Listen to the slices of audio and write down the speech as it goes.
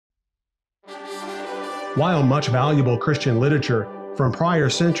While much valuable Christian literature from prior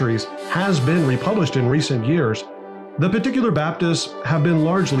centuries has been republished in recent years, the Particular Baptists have been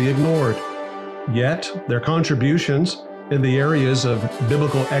largely ignored. Yet, their contributions in the areas of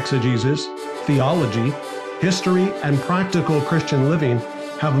biblical exegesis, theology, history, and practical Christian living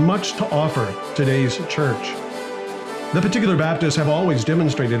have much to offer today's church. The Particular Baptists have always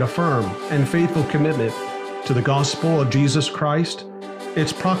demonstrated a firm and faithful commitment to the gospel of Jesus Christ,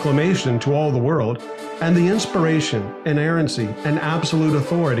 its proclamation to all the world, and the inspiration, inerrancy, and absolute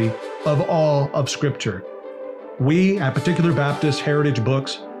authority of all of Scripture. We at Particular Baptist Heritage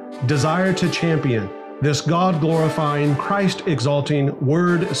Books desire to champion this God-glorifying, Christ-exalting,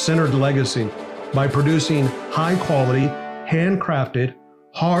 word-centered legacy by producing high-quality, handcrafted,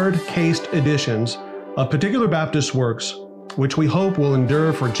 hard-cased editions of Particular Baptist works, which we hope will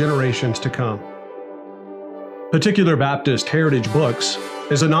endure for generations to come. Particular Baptist Heritage Books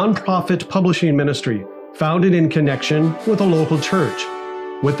is a nonprofit publishing ministry founded in connection with a local church.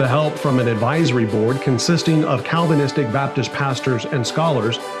 With the help from an advisory board consisting of Calvinistic Baptist pastors and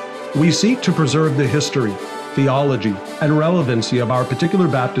scholars, we seek to preserve the history, theology, and relevancy of our Particular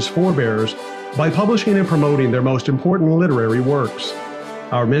Baptist forebears by publishing and promoting their most important literary works.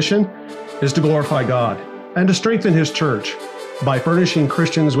 Our mission is to glorify God and to strengthen His church by furnishing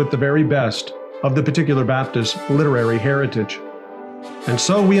Christians with the very best of the Particular Baptist literary heritage. And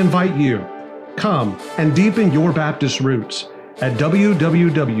so we invite you, come and deepen your Baptist roots at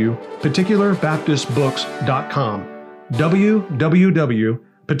www.particularbaptistbooks.com,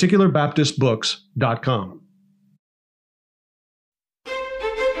 www.particularbaptistbooks.com.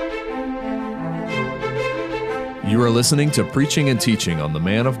 You are listening to Preaching and Teaching on the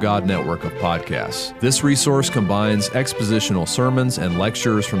Man of God network of podcasts. This resource combines expositional sermons and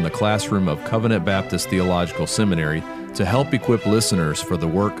lectures from the classroom of Covenant Baptist Theological Seminary to help equip listeners for the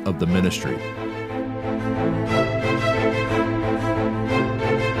work of the ministry.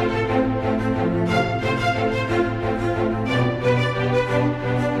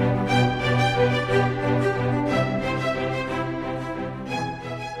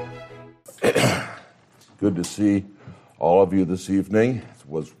 Good to see all of you this evening. It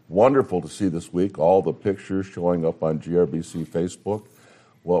was wonderful to see this week all the pictures showing up on GRBC Facebook.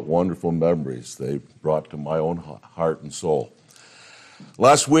 What wonderful memories they brought to my own heart and soul.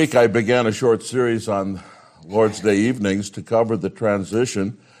 Last week I began a short series on Lord's Day evenings to cover the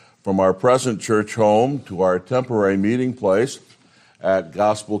transition from our present church home to our temporary meeting place at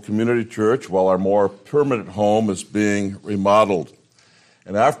Gospel Community Church while our more permanent home is being remodeled.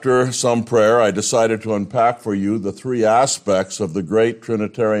 And after some prayer, I decided to unpack for you the three aspects of the great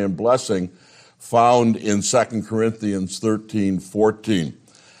Trinitarian blessing found in 2 Corinthians 13:14.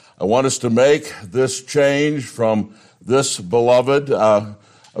 I want us to make this change from this beloved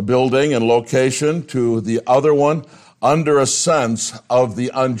building and location to the other one under a sense of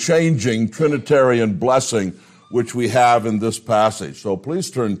the unchanging Trinitarian blessing which we have in this passage. So please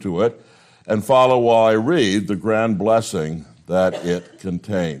turn to it and follow while I read the grand blessing that it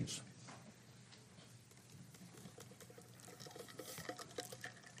contains.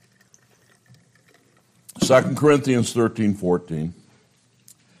 Second Corinthians 13:14.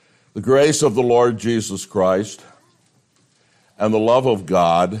 The grace of the Lord Jesus Christ and the love of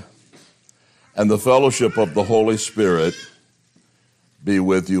God and the fellowship of the Holy Spirit be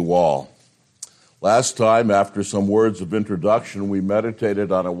with you all. Last time, after some words of introduction, we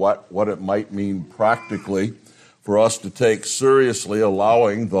meditated on what it might mean practically for us to take seriously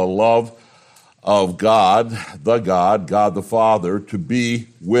allowing the love of God the Father, to be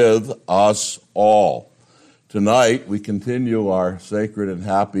with us all. Tonight, we continue our sacred and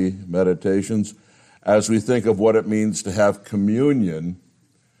happy meditations as we think of what it means to have communion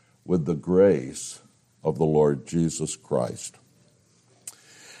with the grace of the Lord Jesus Christ.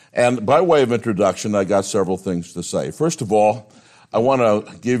 And by way of introduction, I got several things to say. First of all, I want to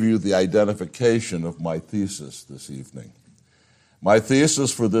give you the identification of my thesis this evening. My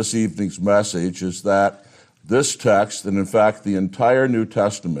thesis for this evening's message is that this text, and in fact the entire New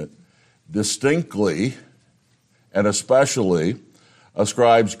Testament, distinctly and especially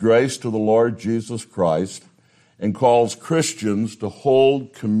ascribes grace to the Lord Jesus Christ and calls Christians to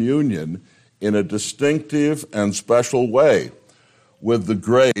hold communion in a distinctive and special way with the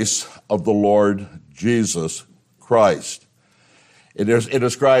grace of the Lord Jesus Christ. It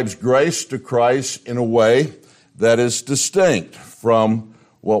ascribes grace to Christ in a way that is distinct from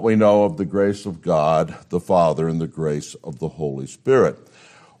what we know of the grace of God the Father and the grace of the Holy Spirit.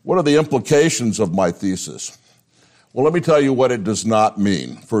 What are the implications of my thesis? Well, let me tell you what it does not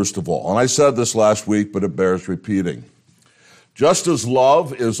mean, first of all. And I said this last week, but it bears repeating. Just as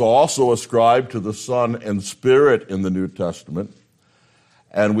love is also ascribed to the Son and Spirit in the New Testament,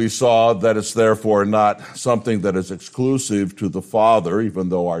 and we saw that it's therefore not something that is exclusive to the Father, even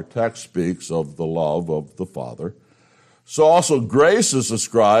though our text speaks of the love of the Father, so also grace is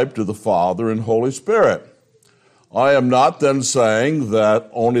ascribed to the Father and Holy Spirit. I am not then saying that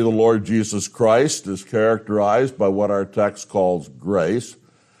only the Lord Jesus Christ is characterized by what our text calls grace.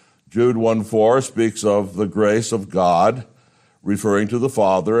 Jude 1:4 speaks of the grace of God, referring to the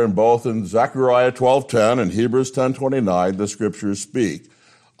Father, and both in Zechariah 12:10 and Hebrews 10:29, the Scriptures speak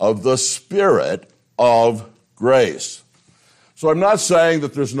of the Spirit of grace. So I'm not saying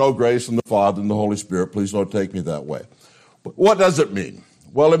that there's no grace in the Father and the Holy Spirit. Please don't take me that way. But what does it mean?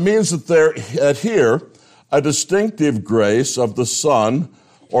 Well, it means that here, a distinctive grace of the Son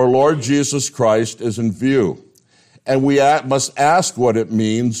or Lord Jesus Christ is in view. And we must ask what it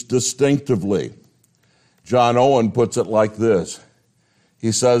means distinctively. John Owen puts it like this.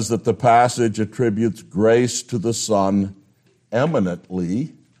 He says that the passage attributes grace to the Son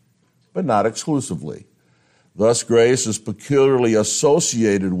eminently, but not exclusively. Thus, grace is peculiarly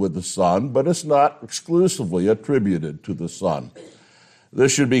associated with the Son, but it's not exclusively attributed to the Son.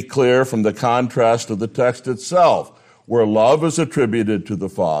 This should be clear from the contrast of the text itself, where love is attributed to the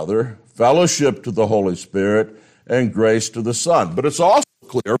Father, fellowship to the Holy Spirit, and grace to the Son. But it's also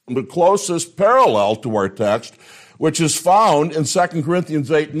clear from the closest parallel to our text, which is found in 2 Corinthians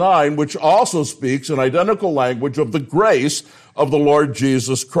 8:9, which also speaks in identical language of the grace of the Lord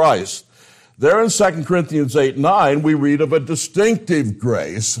Jesus Christ. There in 2 Corinthians 8:9, we read of a distinctive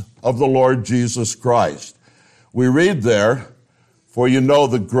grace of the Lord Jesus Christ. We read there, "For you know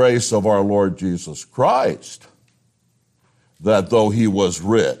the grace of our Lord Jesus Christ, that though he was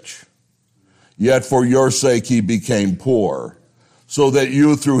rich, yet for your sake he became poor, so that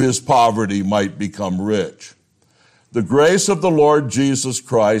you through his poverty might become rich." The grace of the Lord Jesus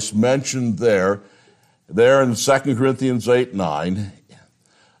Christ mentioned there in 2 Corinthians 8:9,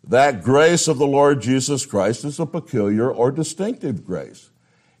 that grace of the Lord Jesus Christ is a peculiar or distinctive grace.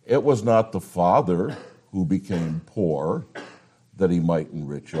 It was not the Father who became poor that he might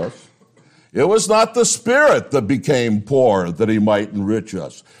enrich us. It was not the Spirit that became poor that he might enrich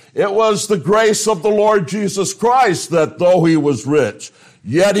us. It was the grace of the Lord Jesus Christ that though he was rich,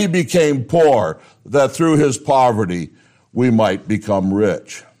 yet he became poor, that through his poverty we might become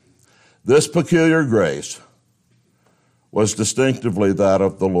rich. This peculiar grace was distinctively that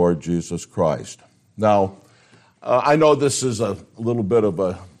of the Lord Jesus Christ. Now, I know this is a little bit of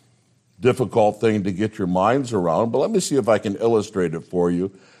a difficult thing to get your minds around, but let me see if I can illustrate it for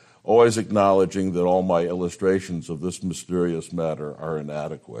you, always acknowledging that all my illustrations of this mysterious matter are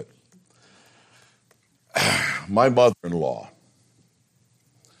inadequate. My mother-in-law,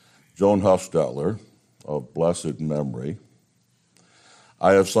 Joan Huffstetler, of blessed memory,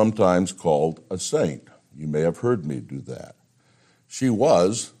 I have sometimes called a saint. You may have heard me do that. She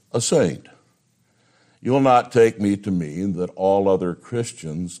was a saint. You'll not take me to mean that all other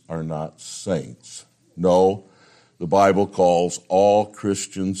Christians are not saints. No, the Bible calls all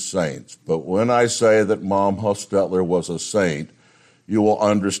Christians saints. But when I say that Mom Huffstetler was a saint, you will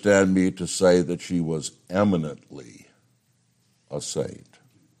understand me to say that she was eminently a saint.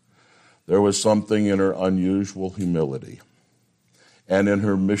 There was something in her unusual humility and in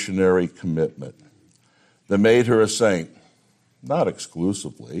her missionary commitment that made her a saint, not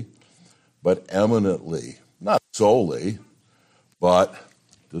exclusively, but eminently, not solely, but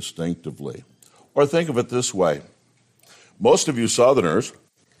distinctively. Or think of it this way. Most of you Southerners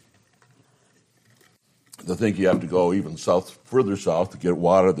that think you have to go even further south to get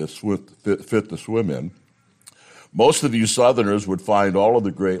water that's fit to swim in, most of you Southerners would find all of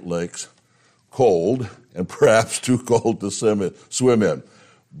the Great Lakes cold and perhaps too cold to swim in.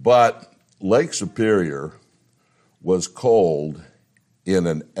 But Lake Superior was cold in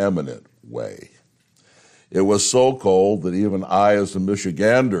an eminent way. It was so cold that even I, as a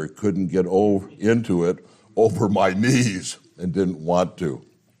Michigander, couldn't get into it over my knees and didn't want to.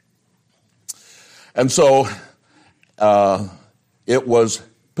 And so it was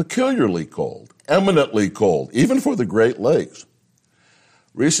peculiarly cold, eminently cold, even for the Great Lakes.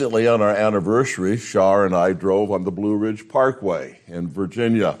 Recently, on our anniversary, Shar and I drove on the Blue Ridge Parkway in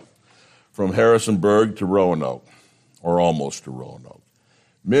Virginia from Harrisonburg to Roanoke, or almost to Roanoke.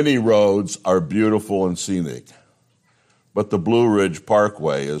 Many roads are beautiful and scenic, but the Blue Ridge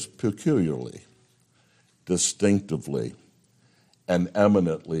Parkway is peculiarly, distinctively, and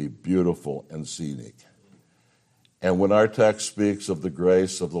eminently beautiful and scenic. And when our text speaks of the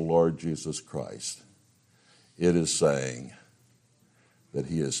grace of the Lord Jesus Christ, it is saying that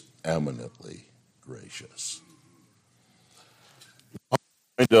he is eminently gracious.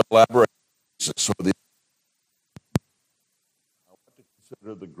 going to elaborate so I want to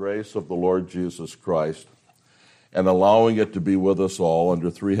consider the grace of the Lord Jesus Christ and allowing it to be with us all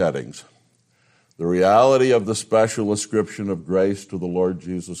under three headings. The reality of the special ascription of grace to the Lord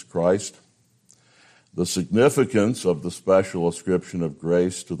Jesus Christ, the significance of the special ascription of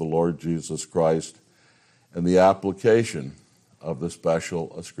grace to the Lord Jesus Christ, and the application of the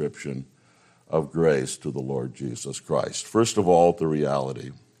special ascription of grace to the Lord Jesus Christ. First of all, the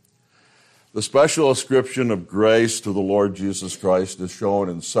reality. The special ascription of grace to the Lord Jesus Christ is shown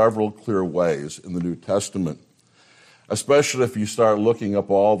in several clear ways in the New Testament, especially if you start looking up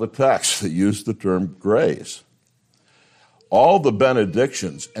all the texts that use the term grace. All the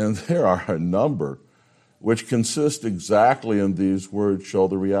benedictions, and there are a number, which consist exactly in these words, show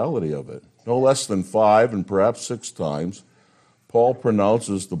the reality of it. No less than 5 and perhaps 6 times, Paul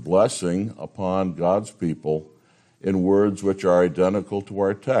pronounces the blessing upon God's people in words which are identical to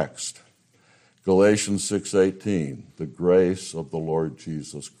our text. Galatians 6:18, the grace of the Lord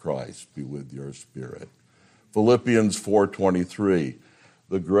Jesus Christ be with your spirit. Philippians 4:23,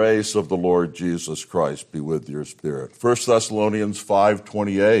 the grace of the Lord Jesus Christ be with your spirit. 1 Thessalonians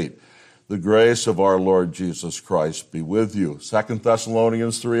 5:28, the grace of our Lord Jesus Christ be with you. 2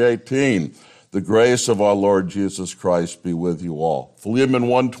 Thessalonians 3:18, the grace of our Lord Jesus Christ be with you all. Philemon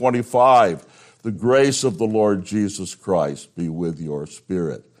 1:25, the grace of the Lord Jesus Christ be with your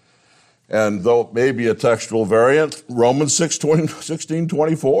spirit. And though it may be a textual variant, Romans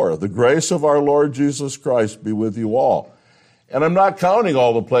 16:24, the grace of our Lord Jesus Christ be with you all. And I'm not counting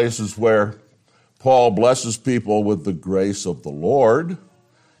all the places where Paul blesses people with the grace of the Lord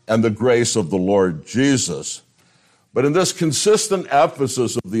and the grace of the Lord Jesus. But in this consistent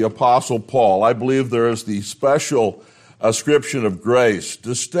emphasis of the Apostle Paul, I believe there is the special ascription of grace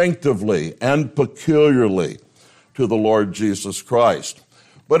distinctively and peculiarly to the Lord Jesus Christ.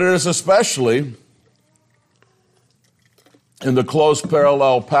 But it is especially in the close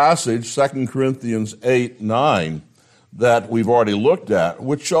parallel passage, 2 Corinthians 8:9, that we've already looked at,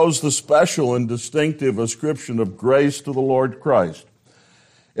 which shows the special and distinctive ascription of grace to the Lord Christ.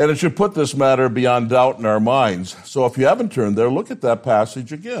 And it should put this matter beyond doubt in our minds. So if you haven't turned there, look at that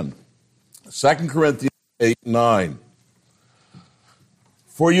passage again. 2 Corinthians 8:9.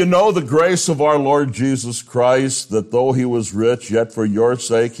 For you know the grace of our Lord Jesus Christ, that though he was rich, yet for your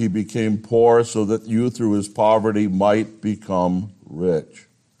sake he became poor, so that you through his poverty might become rich.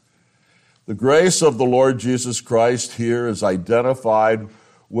 The grace of the Lord Jesus Christ here is identified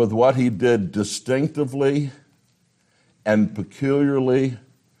with what he did distinctively and peculiarly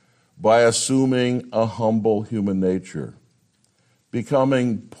by assuming a humble human nature,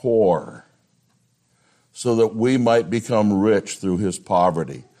 becoming poor, so that we might become rich through his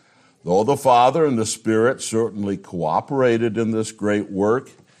poverty. Though the Father and the Spirit certainly cooperated in this great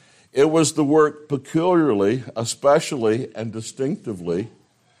work, it was the work peculiarly, especially, and distinctively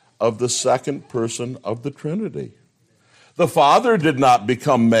of the second person of the Trinity. The Father did not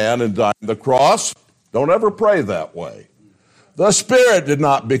become man and die on the cross. Don't ever pray that way. The Spirit did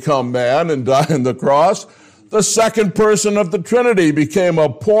not become man and die on the cross. The second person of the Trinity became a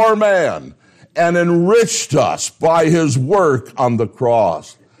poor man and enriched us by his work on the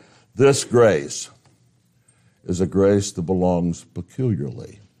cross. This grace is a grace that belongs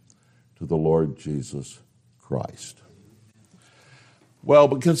peculiarly to the Lord Jesus Christ. Well,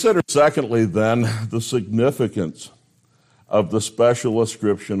 but consider secondly then the significance of the special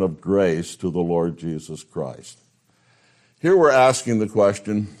ascription of grace to the Lord Jesus Christ. Here we're asking the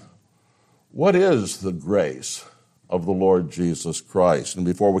question, what is the grace of the Lord Jesus Christ? And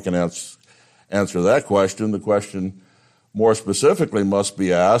before we can answer that question, the question more specifically must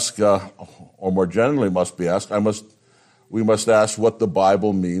be asked, or more generally must be asked, we must ask what the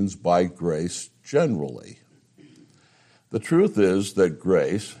Bible means by grace generally. The truth is that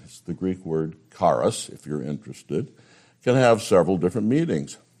grace, it's the Greek word charis, if you're interested, can have several different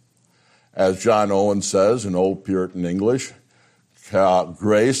meanings. As John Owen says in Old Puritan English,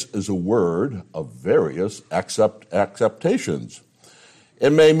 grace is a word of various acceptations.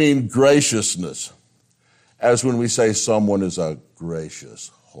 It may mean graciousness, as when we say someone is a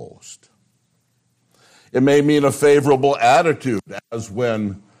gracious host. It may mean a favorable attitude, as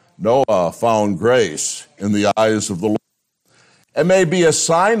when Noah found grace in the eyes of the Lord. It may be a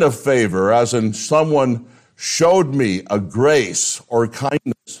sign of favor, as in someone showed me a grace or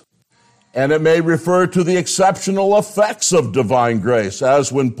kindness. And it may refer to the exceptional effects of divine grace,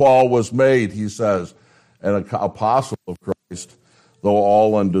 as when Paul was made, he says, an apostle of Christ, though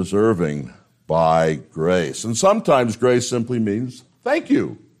all undeserving, by grace. And sometimes grace simply means thank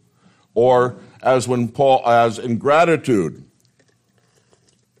you. Or as when Paul, as in gratitude,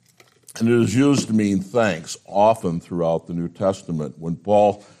 And it is used to mean thanks often throughout the New Testament. When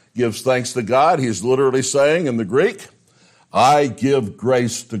Paul gives thanks to God, he's literally saying in the Greek, I give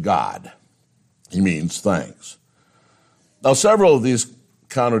grace to God. He means thanks. Now, several of these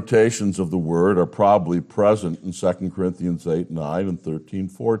connotations of the word are probably present in 2 Corinthians 8:9 and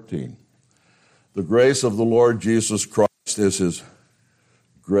 13:14. The grace of the Lord Jesus Christ is his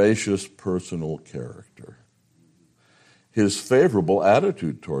gracious personal character, his favorable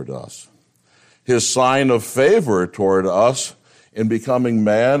attitude toward us, his sign of favor toward us in becoming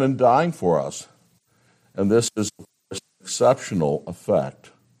man and dying for us. And this is an exceptional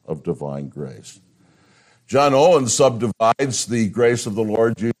effect of divine grace. John Owen subdivides the grace of the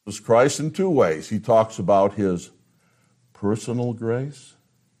Lord Jesus Christ in two ways. He talks about his personal grace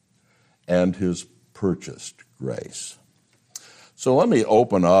and his purchased grace. So let me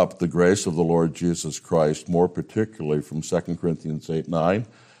open up the grace of the Lord Jesus Christ, more particularly from 2 Corinthians 8:9,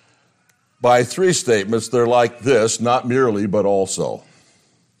 by three statements. They're like this, not merely, but also.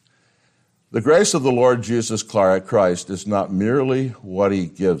 The grace of the Lord Jesus Christ is not merely what he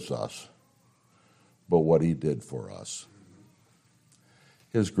gives us, but what he did for us.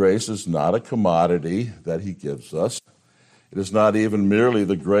 His grace is not a commodity that he gives us. It is not even merely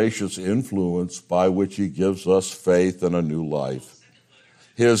the gracious influence by which he gives us faith and a new life.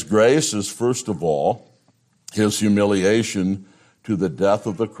 His grace is, first of all, his humiliation to the death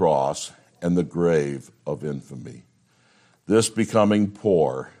of the cross and the grave of infamy. This becoming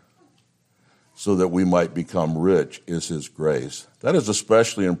poor so that we might become rich is his grace. That is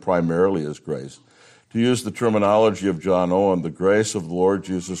especially and primarily his grace. To use the terminology of John Owen, the grace of the Lord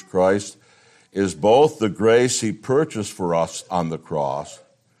Jesus Christ is both the grace he purchased for us on the cross,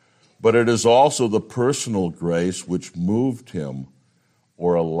 but it is also the personal grace which moved him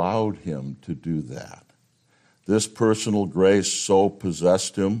or allowed him to do that. This personal grace so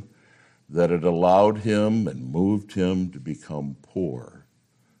possessed him that it allowed him and moved him to become poor,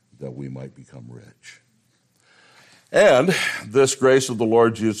 that we might become rich. And this grace of the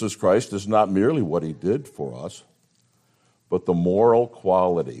Lord Jesus Christ is not merely what he did for us, but the moral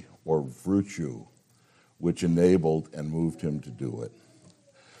quality or virtue which enabled and moved him to do it.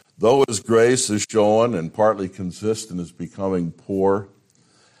 Though his grace is shown and partly consists in his becoming poor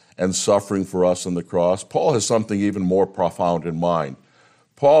and suffering for us on the cross, Paul has something even more profound in mind.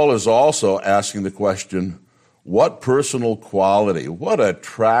 Paul is also asking the question, what personal quality, what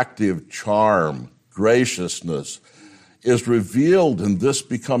attractive charm, graciousness is revealed in this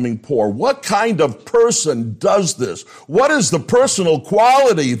becoming poor? What kind of person does this? What is the personal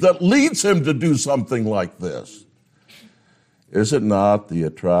quality that leads him to do something like this? Is it not the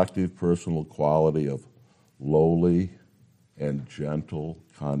attractive personal quality of lowly and gentle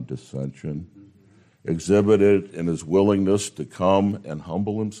condescension exhibited in his willingness to come and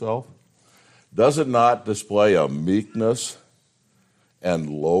humble himself? Does it not display a meekness and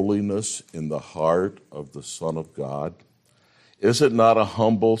lowliness in the heart of the Son of God? Is it not a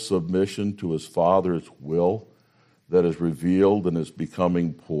humble submission to his Father's will that is revealed in his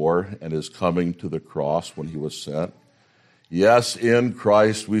becoming poor and his coming to the cross when he was sent? Yes, in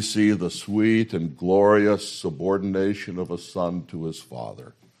Christ we see the sweet and glorious subordination of a son to his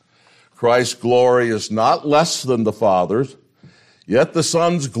Father. Christ's glory is not less than the Father's, yet the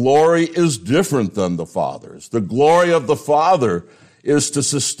Son's glory is different than the Father's. The glory of the Father is to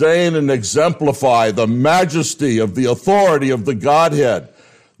sustain and exemplify the majesty of the authority of the Godhead.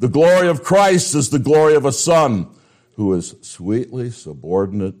 The glory of Christ is the glory of a Son who is sweetly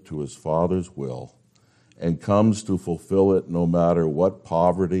subordinate to his Father's will and comes to fulfill it no matter what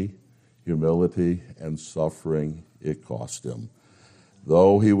poverty, humility, and suffering it cost him.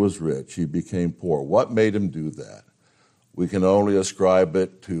 Though he was rich, he became poor. What made him do that? We can only ascribe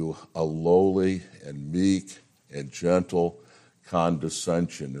it to a lowly and meek and gentle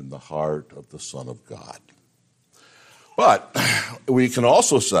condescension in the heart of the Son of God. But we can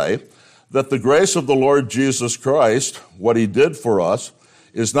also say that the grace of the Lord Jesus Christ, what he did for us,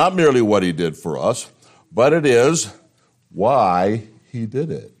 is not merely what he did for us, but it is why he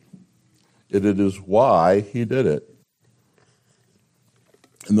did it. It is why he did it.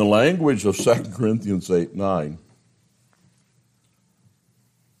 In the language of 2 Corinthians 8:9,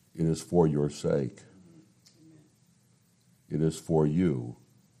 it is for your sake. It is for you,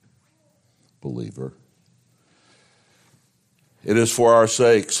 believer. It is for our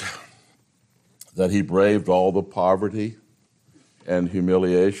sakes that he braved all the poverty and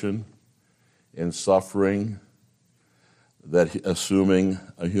humiliation and suffering that assuming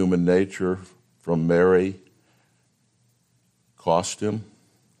a human nature from Mary cost him.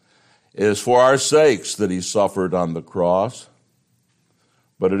 It is for our sakes that he suffered on the cross,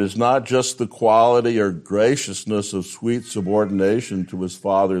 But it is not just the quality or graciousness of sweet subordination to his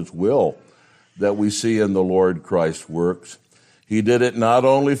Father's will that we see in the Lord Christ's works. He did it not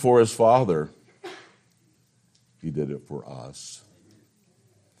only for his Father, he did it for us.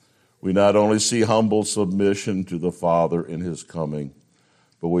 We not only see humble submission to the Father in his coming,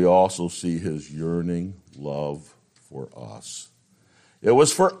 but we also see his yearning love for us. It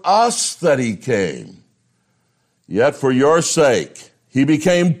was for us that he came. Yet for your sake, he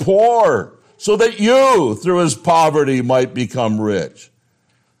became poor, so that you, through his poverty, might become rich.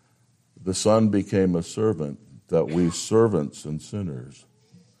 The Son became a servant, that we servants and sinners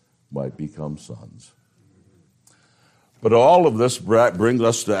might become sons. But all of this brings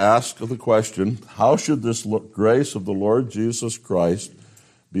us to ask the question, how should this grace of the Lord Jesus Christ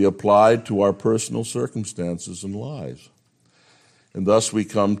be applied to our personal circumstances and lives? And thus we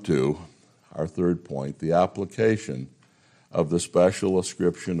come to our third point, the application of the special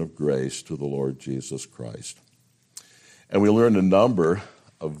ascription of grace to the Lord Jesus Christ. And we learn a number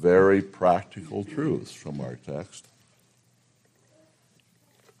of very practical truths from our text.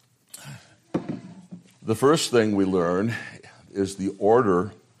 The first thing we learn is the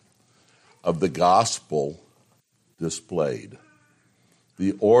order of the gospel displayed.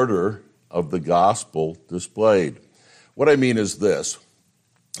 The order of the gospel displayed. What I mean is this.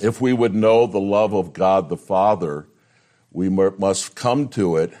 If we would know the love of God the Father, we must come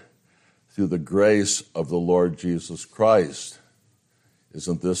to it through the grace of the Lord Jesus Christ.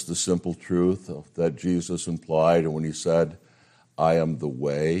 Isn't this the simple truth that Jesus implied when he said, I am the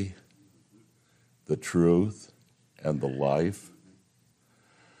way, the truth, and the life?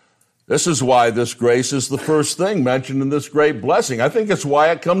 This is why this grace is the first thing mentioned in this great blessing. I think it's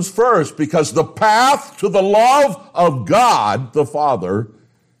why it comes first, because the path to the love of God the Father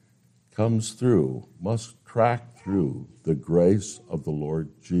must track through the grace of the Lord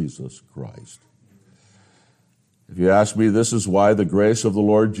Jesus Christ. If you ask me, this is why the grace of the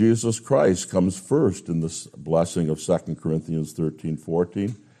Lord Jesus Christ comes first in this blessing of 2 Corinthians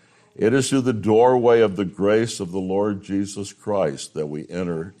 13:14. It is through the doorway of the grace of the Lord Jesus Christ that we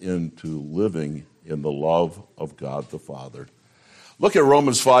enter into living in the love of God the Father. Look at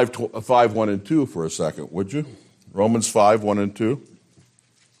Romans 5:1 and 2 for a second, would you? Romans 5:1 and 2.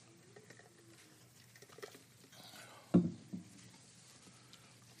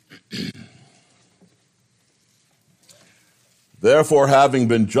 Therefore, having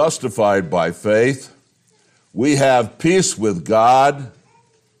been justified by faith, we have peace with God.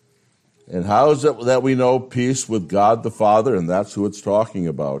 And how is it that we know peace with God the Father? And that's who it's talking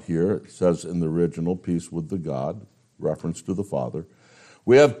about here. It says in the original, peace with the God, reference to the Father.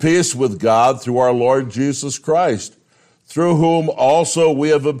 We have peace with God through our Lord Jesus Christ, through whom also we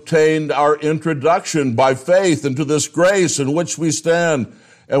have obtained our introduction by faith into this grace in which we stand,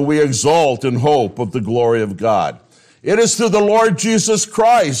 and we exult in hope of the glory of God. It is through the Lord Jesus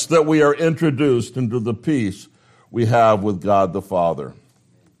Christ that we are introduced into the peace we have with God the Father.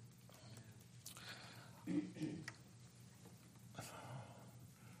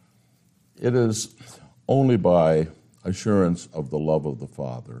 It is only by assurance of the love of the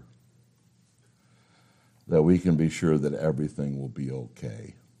Father that we can be sure that everything will be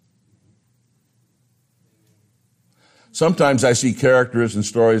okay. Sometimes I see characters and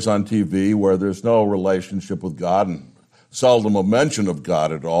stories on TV where there's no relationship with God and seldom a mention of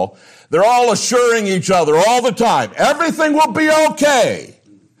God at all. They're all assuring each other all the time, everything will be okay.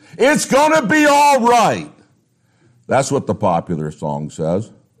 It's going to be all right. That's what the popular song says.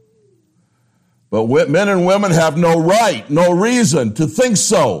 But men and women have no right, no reason to think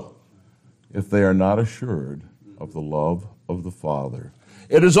so if they are not assured of the love of the Father.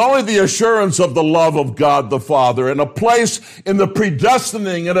 It is only the assurance of the love of God the Father and a place in the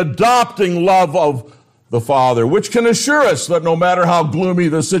predestining and adopting love of the Father, which can assure us that no matter how gloomy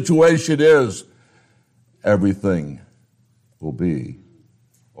the situation is, everything will be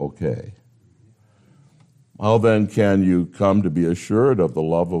okay. How then can you come to be assured of the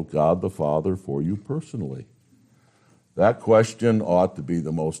love of God the Father for you personally? That question ought to be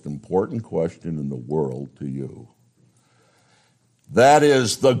the most important question in the world to you. That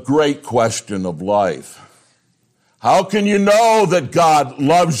is the great question of life. How can you know that God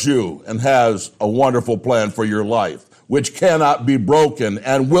loves you and has a wonderful plan for your life, which cannot be broken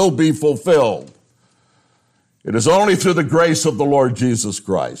and will be fulfilled? It is only through the grace of the Lord Jesus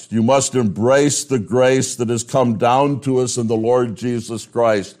Christ. You must embrace the grace that has come down to us in the Lord Jesus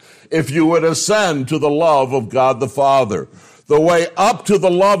Christ if you would ascend to the love of God the Father. The way up to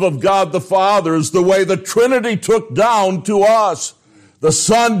the love of God the Father is the way the Trinity took down to us. The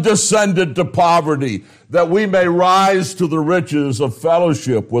Son descended to poverty, that we may rise to the riches of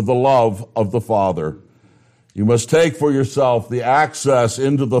fellowship with the love of the Father. You must take for yourself the access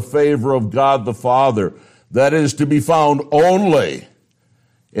into the favor of God the Father that is to be found only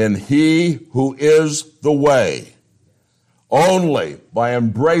in He who is the way, only by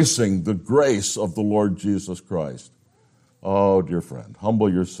embracing the grace of the Lord Jesus Christ. Oh, dear friend,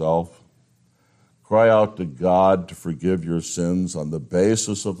 humble yourself. Cry out to God to forgive your sins on the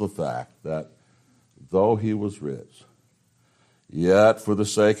basis of the fact that though He was rich, yet for the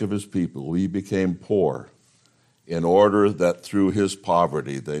sake of His people He became poor, in order that through His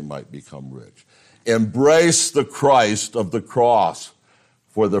poverty they might become rich. Embrace the Christ of the cross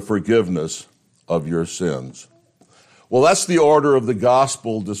for the forgiveness of your sins. Well, that's the order of the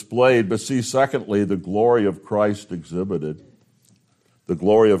gospel displayed, but see, secondly, the glory of Christ exhibited. The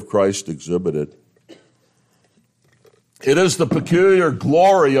glory of Christ exhibited. It is the peculiar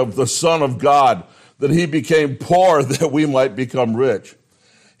glory of the Son of God that He became poor that we might become rich.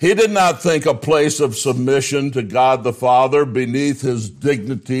 He did not think a place of submission to God the Father beneath His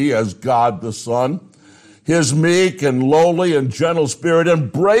dignity as God the Son. His meek and lowly and gentle spirit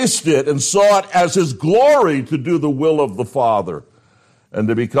embraced it and saw it as His glory to do the will of the Father and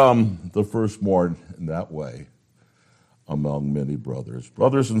to become the firstborn in that way among many brothers.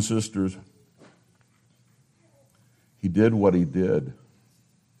 Brothers and sisters, He did what He did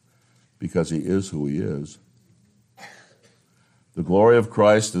because He is who He is. The glory of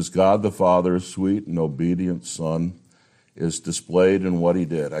Christ as God the Father, sweet and obedient Son, is displayed in what He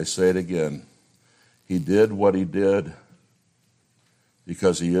did. I say it again. He did what He did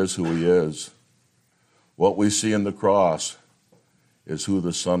because He is who He is. What we see in the cross is who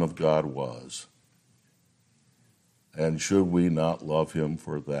the Son of God was. And should we not love Him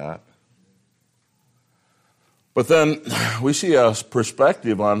for that? But then we see a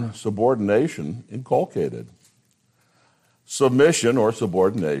perspective on subordination inculcated. Submission or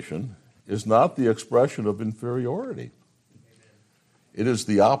subordination is not the expression of inferiority. It is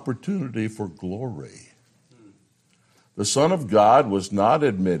the opportunity for glory. The Son of God was not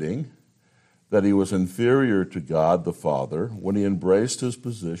admitting that He was inferior to God the Father when He embraced His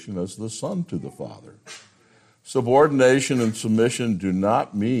position as the Son to the Father. Subordination and submission do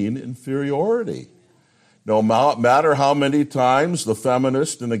not mean inferiority. No matter how many times the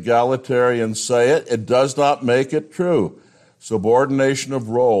feminist and egalitarian say it, it does not make it true. Subordination of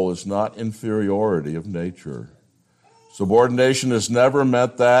role is not inferiority of nature. Subordination has never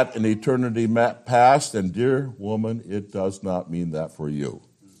meant that in eternity past, and dear woman, it does not mean that for you.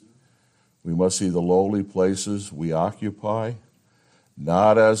 We must see the lowly places we occupy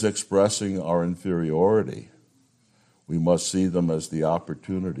not as expressing our inferiority. We must see them as the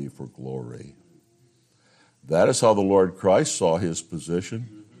opportunity for glory. That is how the Lord Christ saw His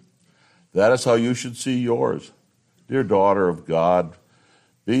position. That is how you should see yours. Dear daughter of God,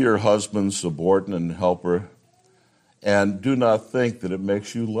 be your husband's subordinate and helper, and do not think that it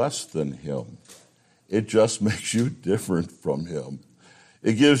makes you less than him. It just makes you different from him.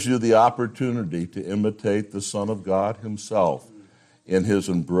 It gives you the opportunity to imitate the Son of God Himself in His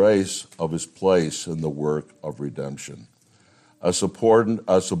embrace of His place in the work of redemption. A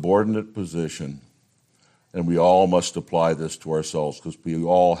subordinate position, and we all must apply this to ourselves because we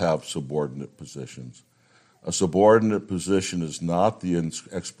all have subordinate positions. A subordinate position is not the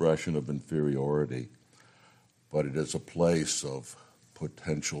expression of inferiority, but it is a place of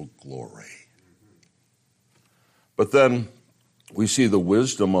potential glory. But then we see the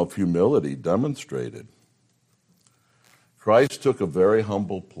wisdom of humility demonstrated. Christ took a very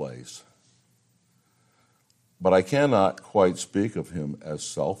humble place, but I cannot quite speak of Him as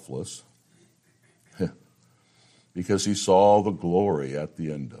selfless because He saw the glory at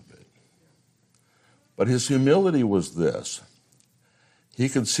the end of it. But His humility was this. He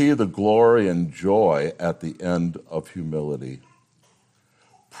could see the glory and joy at the end of humility.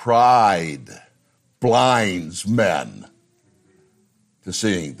 Pride blinds men to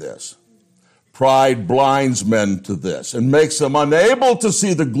seeing this. Pride blinds men to this and makes them unable to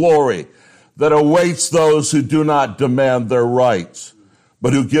see the glory that awaits those who do not demand their rights,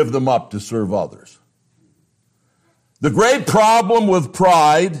 but who give them up to serve others. The great problem with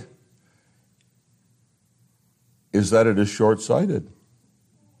pride is that it is short-sighted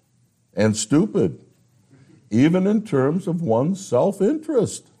and stupid, even in terms of one's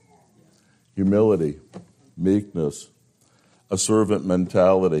self-interest. Humility, meekness, a servant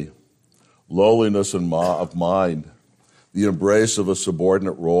mentality, lowliness of mind, the embrace of a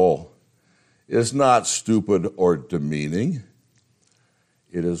subordinate role is not stupid or demeaning.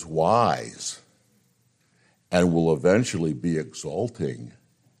 It is wise and will eventually be exalting,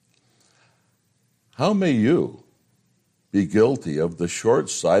 how may you be guilty of the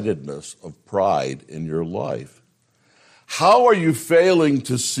short-sightedness of pride in your life? How are you failing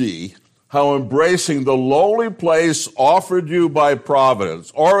to see how embracing the lowly place offered you by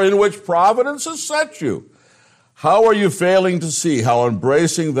providence, or in which providence has set you, how are you failing to see how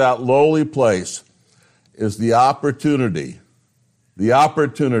embracing that lowly place is the opportunity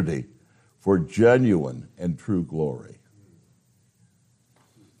for genuine and true glory?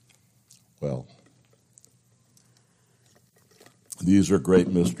 Well, these are great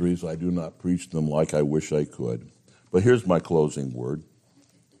mysteries. I do not preach them like I wish I could. But here's my closing word.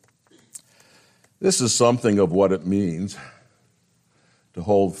 This is something of what it means to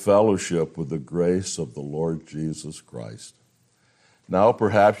hold fellowship with the grace of the Lord Jesus Christ. Now,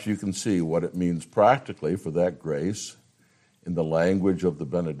 perhaps you can see what it means practically for that grace in the language of the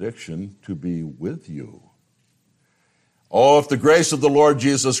benediction, to be with you. Oh, if the grace of the Lord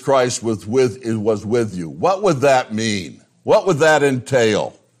Jesus Christ was with you, what would that mean? What would that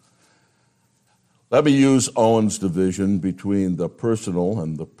entail? Let me use Owen's division between the personal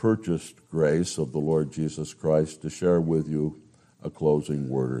and the purchased grace of the Lord Jesus Christ to share with you a closing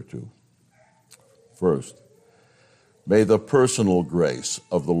word or two. First, may the personal grace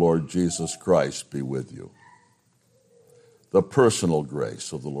of the Lord Jesus Christ be with you. The personal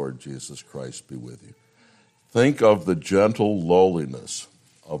grace of the Lord Jesus Christ be with you. Think of the gentle lowliness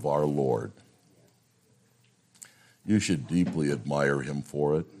of our Lord. You should deeply admire him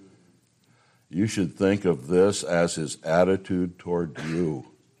for it. You should think of this as his attitude toward you.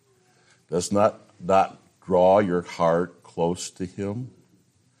 Does not draw your heart close to him?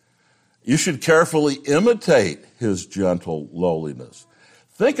 You should carefully imitate his gentle lowliness.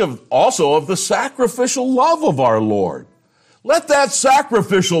 Think also of the sacrificial love of our Lord. Let that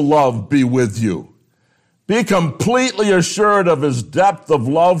sacrificial love be with you. Be completely assured of his depth of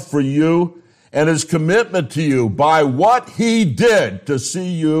love for you and his commitment to you by what he did to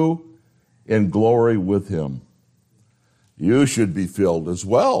see you in glory with him. You should be filled as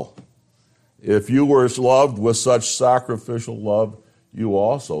well. If you were loved with such sacrificial love, you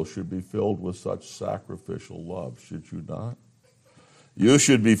also should be filled with such sacrificial love, should you not? You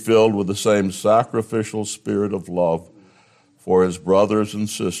should be filled with the same sacrificial spirit of love for his brothers and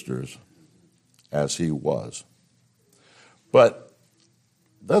sisters as he was. But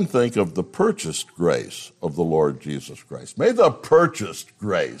then think of the purchased grace of the Lord Jesus Christ. May the purchased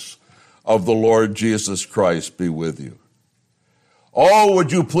grace of the Lord Jesus Christ be with you. Oh,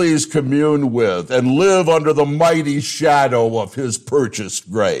 would you please commune with and live under the mighty shadow of his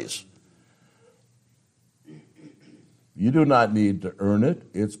purchased grace. You do not need to earn it.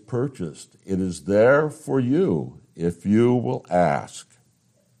 It's purchased. It is there for you if you will ask.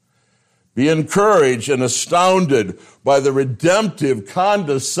 Be encouraged and astounded by the redemptive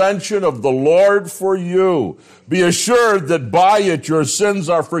condescension of the Lord for you. Be assured that by it your sins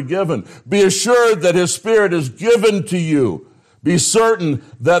are forgiven. Be assured that his Spirit is given to you. Be certain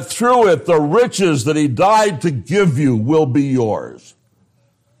that through it the riches that he died to give you will be yours.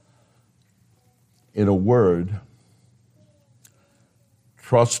 In a word,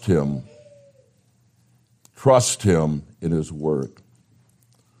 trust him. Trust him in his work.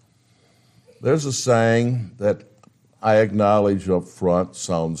 There's a saying that I acknowledge up front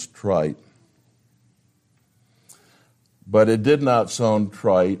sounds trite, but it did not sound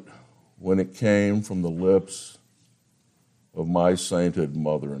trite when it came from the lips of my sainted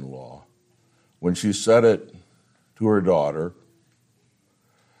mother-in-law. When she said it to her daughter,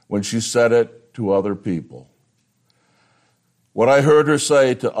 when she said it to other people. What I heard her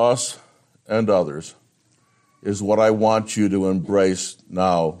say to us and others is what I want you to embrace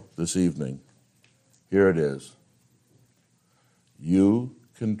now this evening. Here it is. You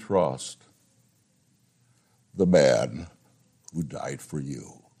can trust the man who died for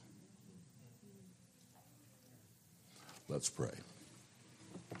you. Let's pray.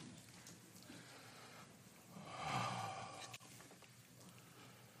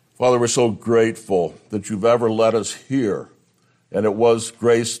 Father, we're so grateful that you've ever let us hear, and it was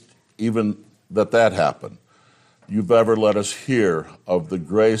grace even that happened. You've ever let us hear of the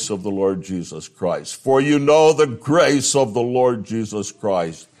grace of the Lord Jesus Christ. For you know the grace of the Lord Jesus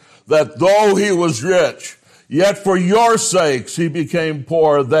Christ, that though he was rich, yet for your sakes he became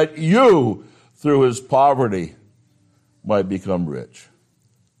poor, that you, through his poverty, might become rich.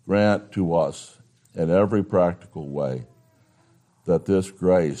 Grant to us in every practical way that this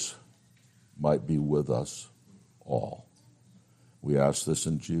grace might be with us all. We ask this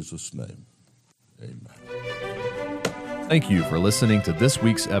in Jesus' name. Amen. Thank you for listening to this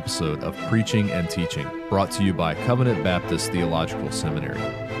week's episode of Preaching and Teaching, brought to you by Covenant Baptist Theological Seminary.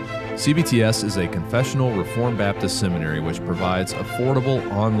 CBTS is a confessional Reformed Baptist seminary which provides affordable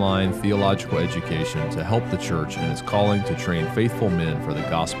online theological education to help the church in its calling to train faithful men for the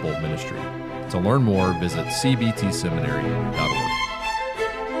gospel ministry. To learn more, visit cbtseminary.org.